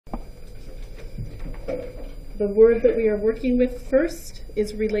The word that we are working with first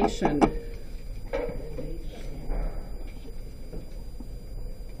is relation.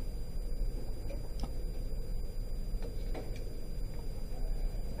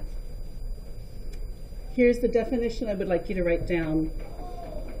 Here's the definition I would like you to write down.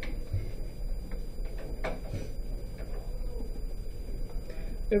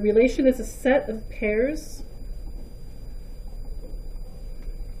 A relation is a set of pairs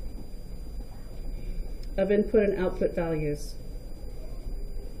of input and output values.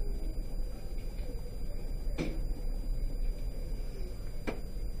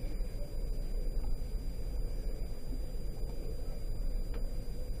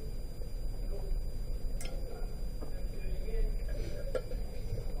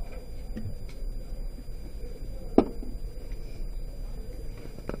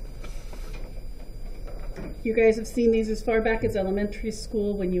 You guys have seen these as far back as elementary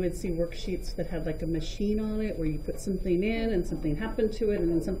school when you would see worksheets that had like a machine on it where you put something in and something happened to it and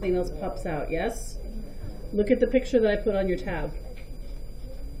then something else pops out, yes? Look at the picture that I put on your tab.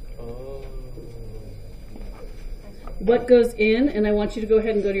 What goes in, and I want you to go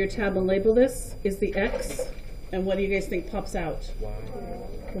ahead and go to your tab and label this, is the X. And what do you guys think pops out? Y.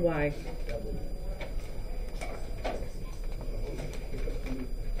 Y.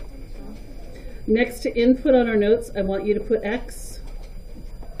 Next to input on our notes, I want you to put X.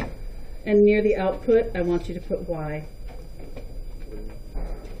 And near the output, I want you to put Y.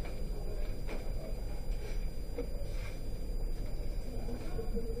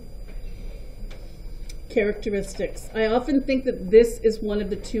 Characteristics. I often think that this is one of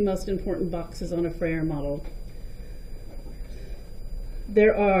the two most important boxes on a Frayer model.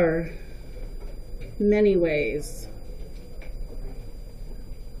 There are many ways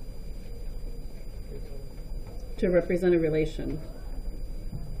to represent a relation.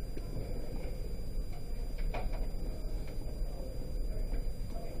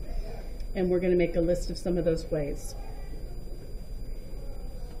 And we're going to make a list of some of those ways.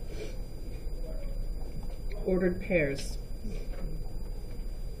 Ordered pairs.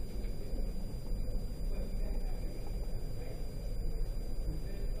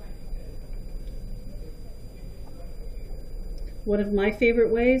 One of my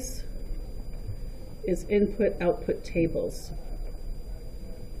favorite ways is input-output tables.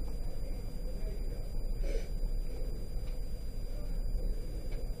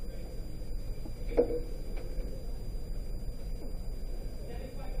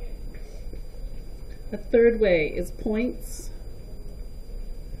 A third way is points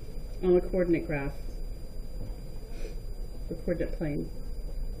on a coordinate graph, the coordinate plane.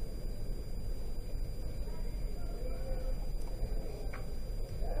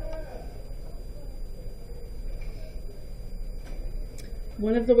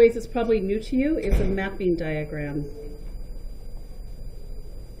 One of the ways that's probably new to you is a mapping diagram.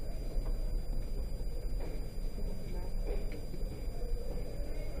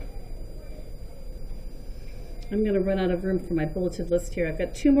 I'm going to run out of room for my bulleted list here. I've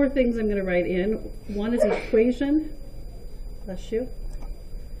got two more things I'm going to write in. One is equation. Bless you.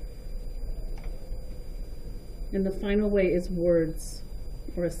 And the final way is words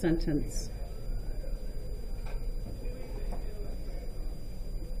or a sentence.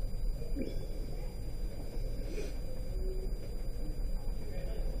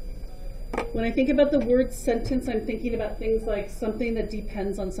 When I think about the word sentence, I'm thinking about things like something that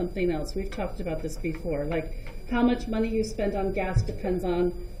depends on something else. We've talked about this before, like how much money you spend on gas depends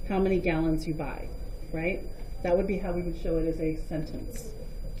on how many gallons you buy, right? That would be how we would show it as a sentence.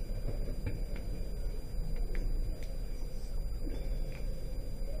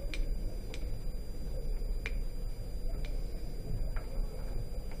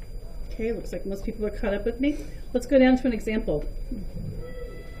 Okay, looks like most people are caught up with me. Let's go down to an example.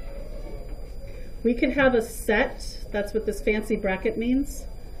 We could have a set, that's what this fancy bracket means,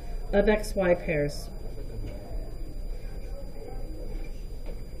 of XY pairs.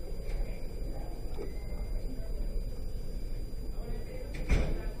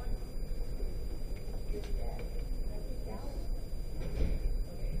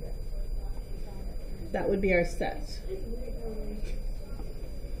 That would be our set.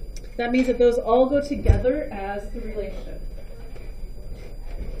 That means that those all go together as the relation.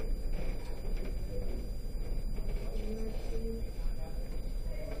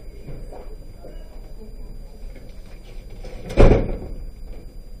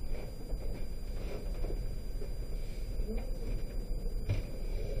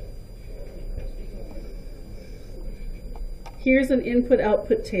 Here's an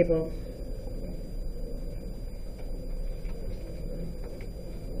input-output table.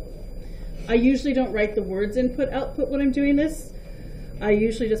 I usually don't write the words input, output when I'm doing this. I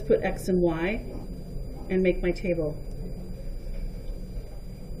usually just put X and Y and make my table.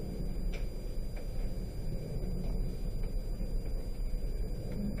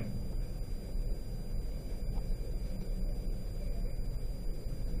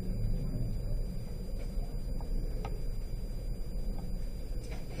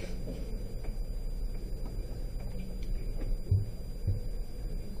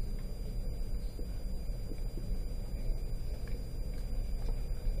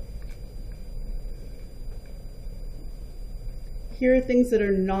 Here are things that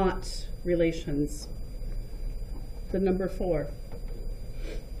are not relations. The number 4.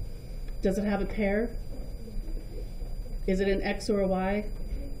 Does it have a pair? Is it an X or a Y?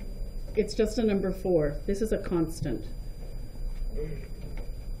 It's just a number 4. This is a constant.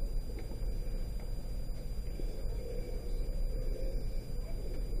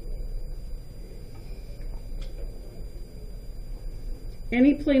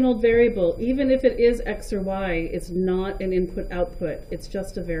 Any plain old variable, even if it is X or Y, it's not an input-output. It's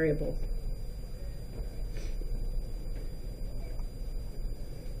just a variable.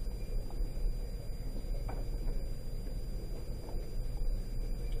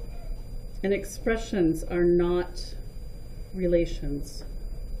 And expressions are not relations.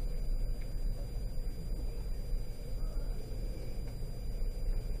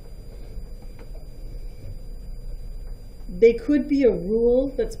 They could be a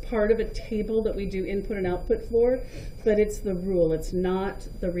rule that's part of a table that we do input and output for, but it's the rule, it's not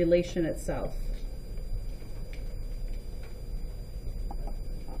the relation itself.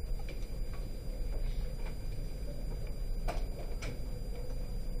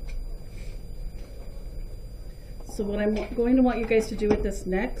 So what I'm going to want you guys to do with this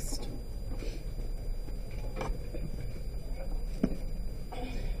next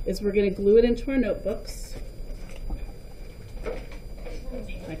is we're going to glue it into our notebooks.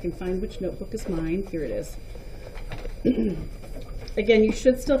 I can find which notebook is mine. Here it is. Again, you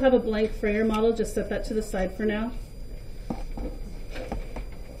should still have a blank Frayer model. Just set that to the side for now.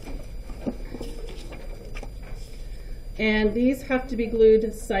 And these have to be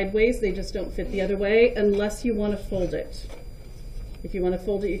glued sideways. They just don't fit the other way unless you want to fold it. If you want to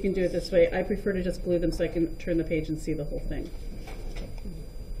fold it, you can do it this way. I prefer to just glue them so I can turn the page and see the whole thing.